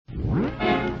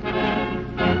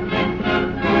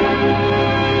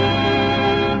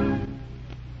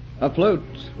Afloat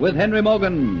with Henry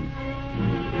Morgan.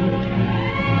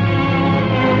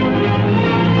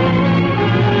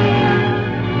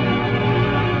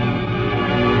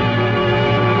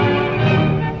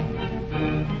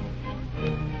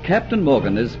 Captain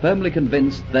Morgan is firmly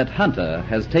convinced that Hunter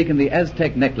has taken the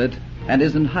Aztec necklet and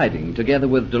is in hiding together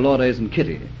with Dolores and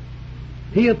Kitty.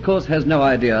 He, of course, has no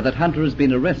idea that Hunter has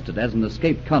been arrested as an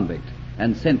escaped convict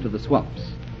and sent to the swamps.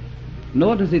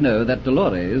 Nor does he know that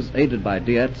Dolores, aided by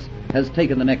Dietz, has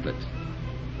taken the necklet,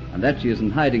 and that she is in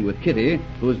hiding with Kitty,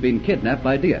 who has been kidnapped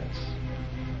by Dietz.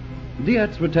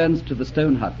 Dietz returns to the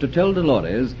stone hut to tell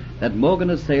Dolores that Morgan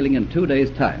is sailing in 2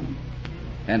 days' time,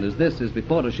 and as this is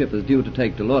before a ship is due to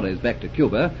take Dolores back to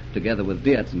Cuba, together with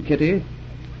Dietz and Kitty,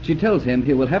 she tells him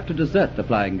he will have to desert the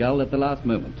Flying Gull at the last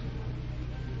moment.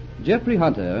 Jeffrey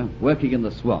Hunter, working in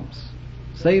the swamps,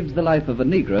 saves the life of a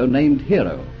Negro named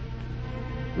Hero.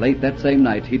 Late that same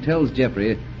night, he tells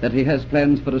Jeffrey that he has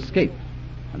plans for escape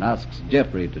and asks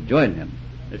Jeffrey to join him.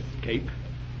 Escape?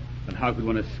 But how could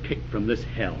one escape from this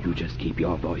hell? You just keep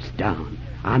your voice down.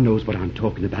 I knows what I'm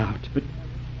talking about. But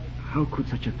how could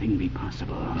such a thing be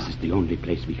possible? This is the only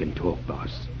place we can talk,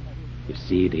 boss. You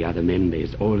see, the other men,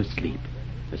 they's all asleep.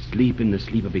 Asleep in the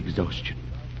sleep of exhaustion.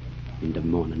 In the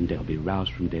morning, they'll be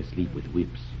roused from their sleep with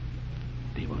whips.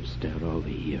 They won't stir all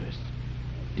they hear us.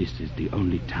 This is the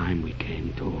only time we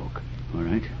can talk. All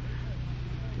right.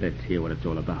 Let's hear what it's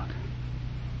all about.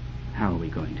 How are we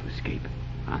going to escape?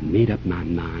 I made up my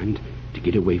mind to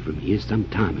get away from here some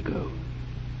time ago.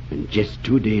 And just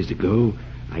 2 days ago,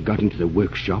 I got into the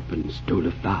workshop and stole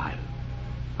a file.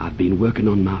 I've been working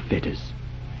on my fetters.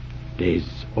 They's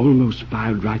almost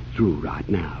filed right through right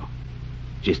now.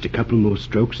 Just a couple more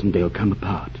strokes and they'll come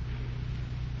apart.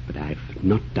 But I've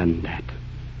not done that.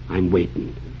 I'm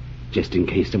waiting, just in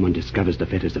case someone discovers the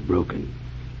fetters are broken.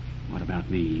 What about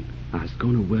me? I was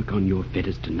going to work on your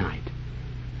fetters tonight,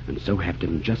 and so have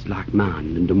them just like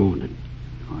mine in the morning.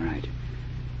 All right.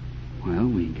 Well,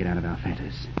 we get out of our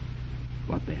fetters.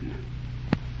 What then?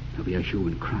 There'll be a hue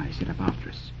and cry set up after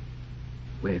us.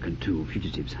 Where can two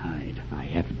fugitives hide? I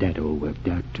have that all worked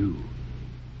out, too.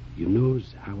 You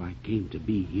knows how I came to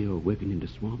be here working in the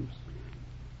swamps?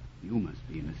 You must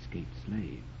be an escaped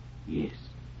slave. Yes.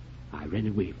 I ran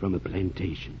away from a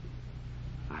plantation.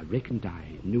 I reckoned I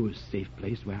knew a safe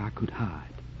place where I could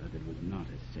hide. But it was not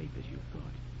as safe as you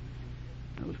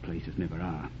thought. Those places never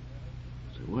are.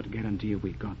 So what guarantee have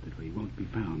we got that we won't be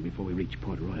found before we reach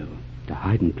Port Royal? The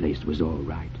hiding place was all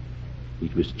right.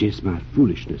 It was just my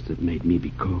foolishness that made me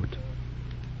be caught.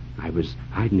 I was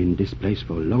hiding in this place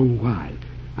for a long while.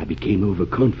 I became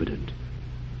overconfident.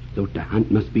 Thought the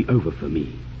hunt must be over for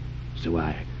me. So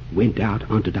I went out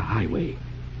onto the highway.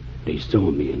 They saw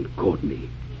me and caught me.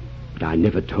 But I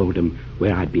never told them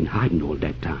where I'd been hiding all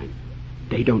that time.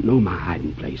 They don't know my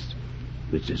hiding place.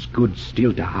 It's as good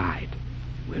still to hide.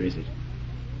 Where is it?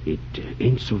 It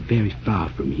ain't so very far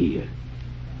from here.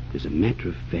 As a matter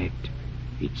of fact,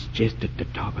 it's just at the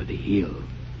top of the hill.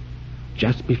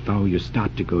 Just before you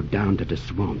start to go down to the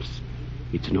swamps.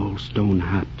 It's an old stone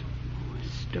hut. Oh, a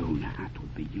stone hut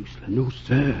would be useless. No,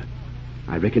 sir.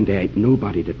 I reckon there ain't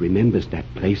nobody that remembers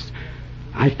that place.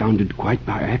 I found it quite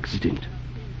by accident.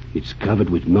 It's covered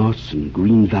with moss and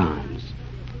green vines.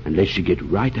 Unless you get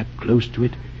right up close to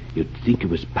it, you'd think it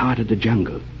was part of the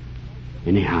jungle.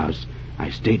 Anyhows,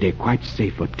 I stayed there quite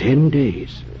safe for 10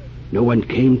 days. No one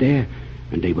came there,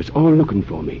 and they was all looking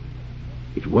for me.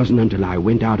 It wasn't until I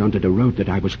went out onto the road that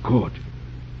I was caught.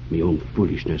 My own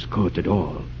foolishness caused it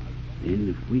all.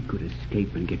 Then if we could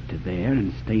escape and get to there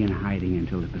and stay in hiding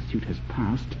until the pursuit has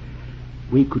passed,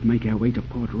 we could make our way to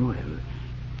Port Royal.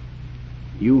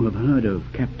 You have heard of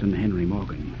Captain Henry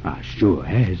Morgan. I sure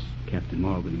has. Captain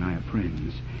Morgan and I are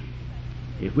friends.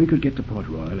 If we could get to Port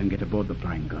Royal and get aboard the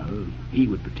Flying Gull, he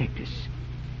would protect us.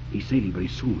 He's sailing very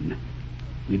soon.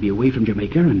 We'll be away from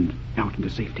Jamaica and out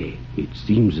into safety. It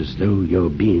seems as though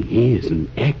your being here is an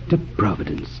act of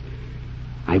providence.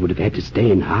 I would have had to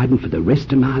stay in hiding for the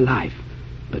rest of my life.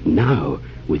 But now,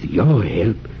 with your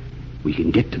help, we can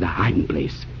get to the hiding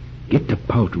place, get to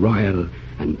Port Royal,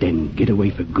 and then get away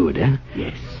for good, eh?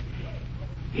 Yes.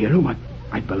 Hero,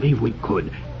 I believe we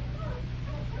could.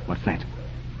 What's that?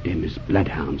 Them is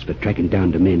bloodhounds for tracking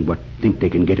down the men what think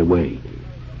they can get away.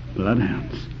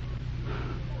 Bloodhounds?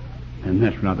 And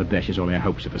that rather dashes all our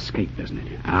hopes of escape, doesn't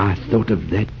it? I thought of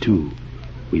that, too.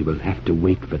 We will have to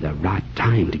wait for the right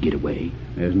time to get away.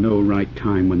 There's no right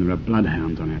time when there are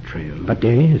bloodhounds on our trail. But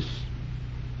there is.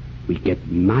 We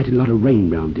get mighty lot of rain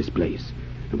round this place.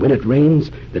 And when it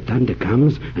rains, the thunder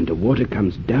comes and the water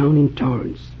comes down in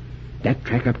torrents. That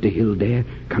track up the hill there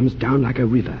comes down like a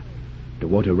river. The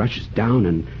water rushes down,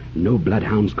 and no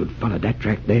bloodhounds could follow that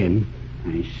track then.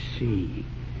 I see.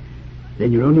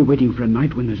 Then you're only waiting for a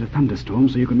night when there's a thunderstorm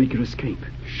so you can make your escape.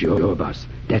 Sure, boss.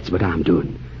 That's what I'm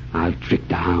doing. I'll trick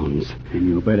the hounds. And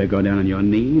you better go down on your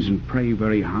knees and pray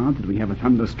very hard that we have a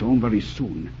thunderstorm very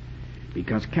soon.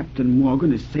 Because Captain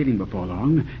Morgan is sailing before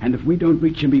long, and if we don't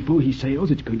reach him before he sails,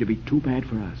 it's going to be too bad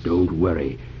for us. Don't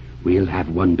worry. We'll have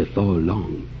one before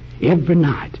long. Every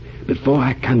night, before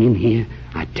I come in here,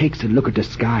 I takes a look at the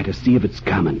sky to see if it's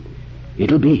coming.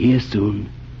 It'll be here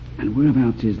soon. And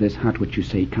whereabouts is this hut which you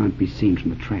say can't be seen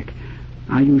from the track?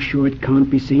 Are you sure it can't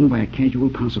be seen by a casual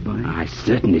passerby? I'm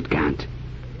certain it can't.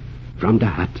 From the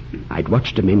hut, I'd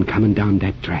watched the men coming down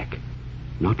that track.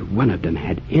 Not one of them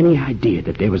had any idea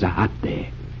that there was a hut there.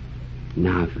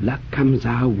 Now, if luck comes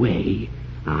our way,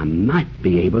 I might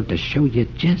be able to show you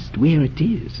just where it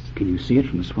is. Can you see it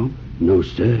from the swamp? No,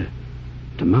 sir.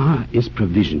 Tomorrow is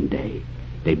provision day.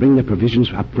 They bring the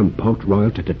provisions up from Port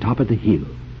Royal to the top of the hill.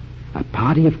 A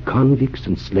party of convicts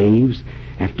and slaves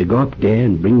have to go up there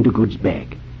and bring the goods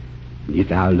back. And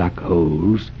if our luck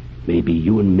holds, maybe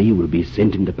you and me will be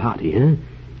sent in the party, huh?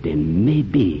 Then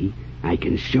maybe I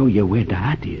can show you where the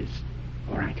hut is.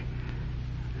 All right.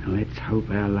 Let's hope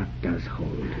our luck does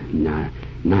hold.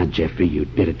 Now, Jeffrey,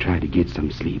 you'd better try to get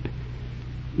some sleep.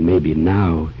 Maybe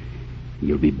now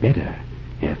you'll be better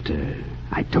after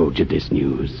I told you this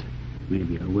news.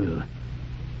 Maybe I will.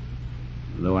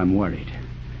 Though I'm worried.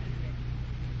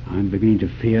 I'm beginning to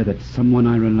fear that someone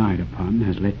I relied upon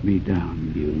has let me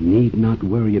down. You need not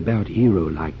worry about Hero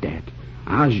like that.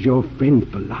 I's your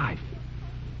friend for life.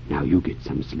 Now you get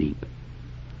some sleep.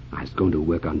 I was going to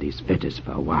work on these fetters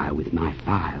for a while with my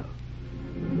file.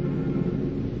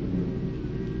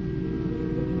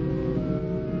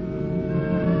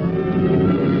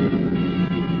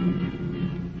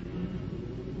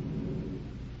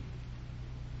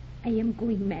 I am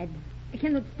going mad. I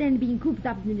cannot stand being cooped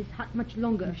up in this hut much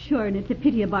longer. Sure, and it's a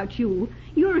pity about you.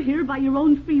 You're here by your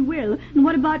own free will. And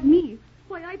what about me?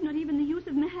 Why, I've not even the use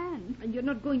of my hand. And you're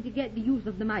not going to get the use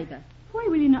of them either. Why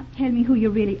will you not tell me who you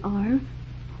really are?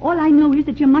 All I know is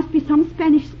that you must be some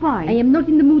Spanish spy. I am not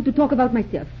in the mood to talk about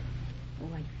myself.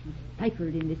 Oh, I feel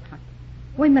stifled in this hut.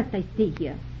 Why must I stay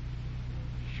here?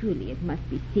 Surely it must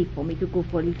be safe for me to go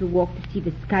for a little walk to see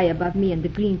the sky above me and the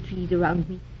green trees around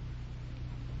me.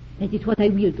 That is what I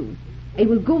will do. I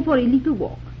will go for a little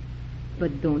walk.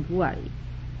 But don't worry.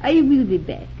 I will be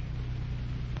back.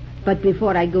 But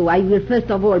before I go, I will first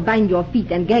of all bind your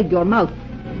feet and gag your mouth.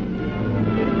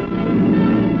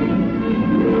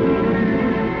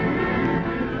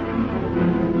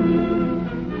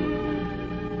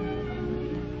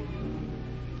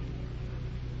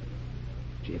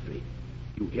 Jeffrey,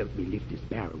 you help me lift this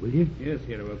barrel, will you? Yes,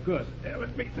 Hero, of course.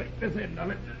 Let me take this end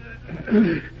of it.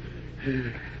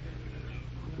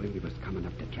 When we was coming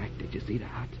up the track, did you see the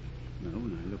hut? No,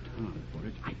 and I looked hard for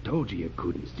it. I told you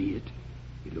couldn't see it.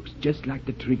 It looks just like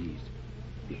the trees.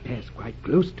 We passed quite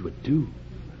close to it, too.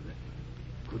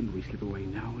 Couldn't we slip away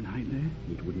now and hide there?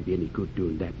 It wouldn't be any good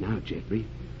doing that now, Jeffrey.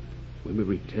 When we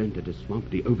return to the swamp,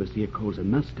 the overseer calls a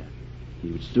muster.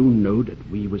 He would soon know that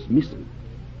we was missing.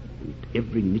 And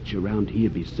every niche around here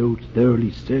be so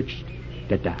thoroughly searched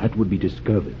that the hut would be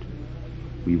discovered.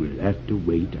 We will have to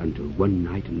wait until one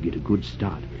night and get a good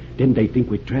start. Then they think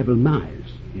we travel miles.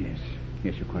 Yes,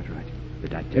 you're quite right.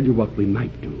 But I tell you what we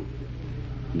might do.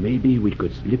 Maybe we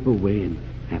could slip away and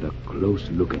have a close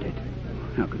look at it.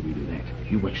 How could we do that?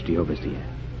 You watch the overseer.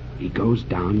 He goes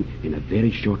down in a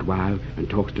very short while and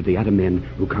talks to the other men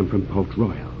who come from Port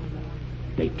Royal.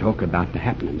 They talk about the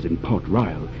happenings in Port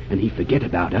Royal, and he forget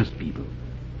about us people.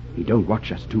 He don't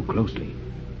watch us too closely.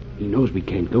 He knows we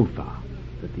can't go far.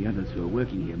 But the others who are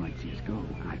working here might see us go.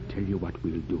 I tell you what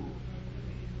we'll do.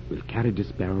 We'll carry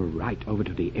this barrel right over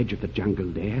to the edge of the jungle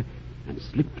there and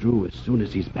slip through as soon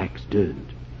as his back's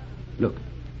turned. Look,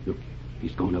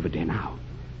 he's going over there now.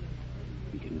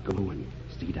 We can go and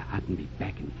see the hut and be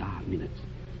back in 5 minutes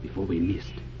before we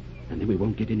missed. And then we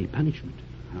won't get any punishment.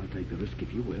 I'll take the risk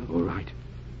if you will. All right.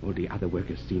 All the other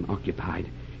workers seem occupied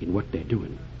in what they're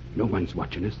doing. No one's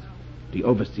watching us. The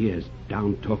overseer's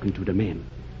down talking to the men.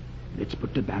 Let's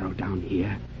put the barrel down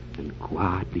here and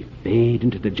quietly fade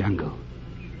into the jungle.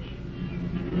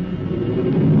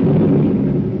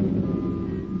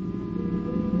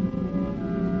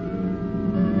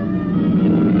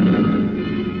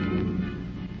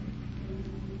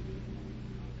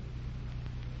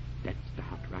 That's the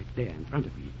hut right there in front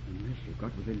of you. Unless you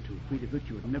got within 2 feet of it,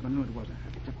 you would never know it was a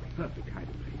hut. It's a perfect hiding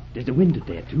place. There's a window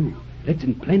there, too. Let's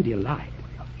in plenty of light.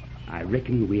 I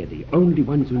reckon we're the only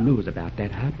ones who knows about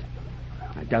that hut.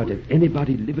 I doubt if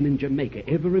anybody living in Jamaica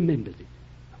ever remembers it.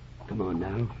 Come on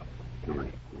now.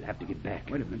 We'll have to get back.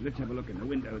 Wait a minute. Let's have a look in the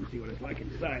window and see what it's like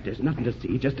inside. There's nothing to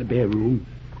see, just a bare room.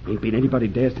 Ain't been anybody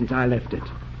there since I left it.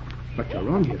 But you're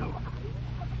wrong, hero.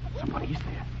 Somebody is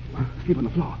there. Huh? Sleep on the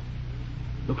floor.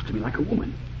 Looks to me like a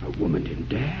woman. A woman in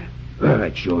there? Well,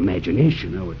 it's your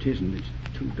imagination. No, it isn't. It's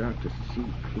too dark to see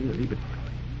clearly, but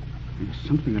there's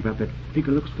something about that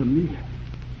figure looks familiar.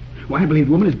 Why, I believe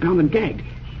the woman is bound and gagged.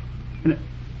 And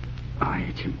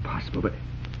it's impossible, but...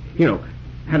 Hero,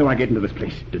 how do I get into this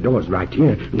place? The door's right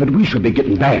here, but we should be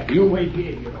getting back. You wait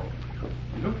here, Hero.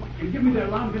 Look, and give me the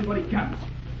alarm gun when he comes.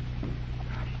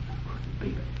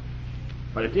 Couldn't be,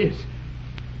 but it is.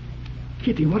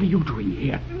 Kitty, what are you doing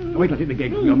here? Wait till I take the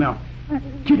gag from your mouth.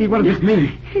 Kitty, what does this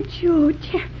mean? It's you,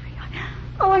 Jeffrey.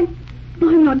 I'm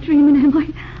not dreaming, am I?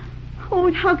 Oh,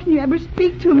 and how can you ever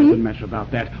speak to me? Doesn't matter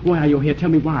about that. Why are you here? Tell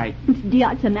me why. It's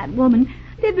Diaz and that woman.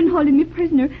 They've been holding me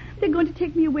prisoner. They're going to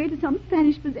take me away to some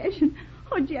Spanish possession.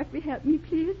 Oh, Jeffrey, help me,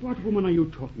 please. What woman are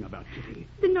you talking about, Kitty?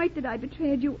 The night that I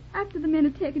betrayed you, after the men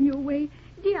had taken you away,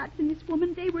 Diaz and this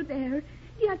woman, they were there.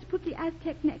 Diaz put the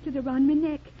Aztec necklace around my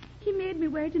neck. He made me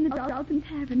wear it in the Dolphin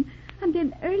Tavern. And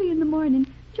then early in the morning,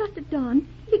 just at dawn,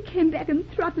 he came back and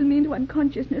throttled me into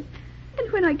unconsciousness.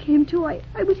 And when I came to,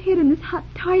 I was here in this hut,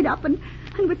 tied up, and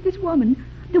with this woman,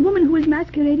 the woman who was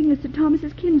masquerading as Sir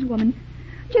Thomas's kinswoman.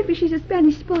 Jeffrey, she's a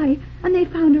Spanish spy, and they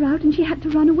found her out, and she had to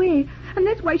run away. And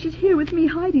that's why she's here with me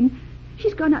hiding.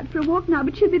 She's gone out for a walk now,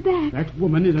 but she'll be back. That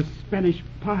woman is a Spanish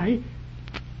spy,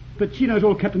 but she knows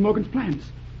all Captain Morgan's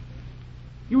plans.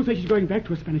 You say she's going back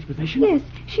to a Spanish possession? Yes,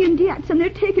 she and Diaz, and they're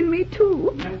taking me,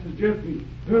 too. Master Jeffrey,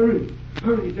 hurry,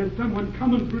 hurry. There's someone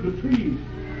coming through the trees.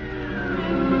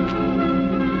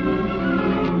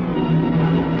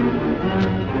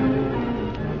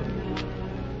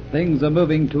 Things are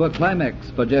moving to a climax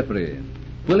for Geoffrey.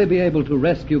 Will he be able to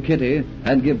rescue Kitty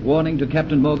and give warning to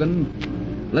Captain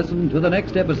Morgan? Listen to the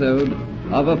next episode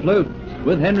of Afloat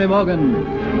with Henry Morgan.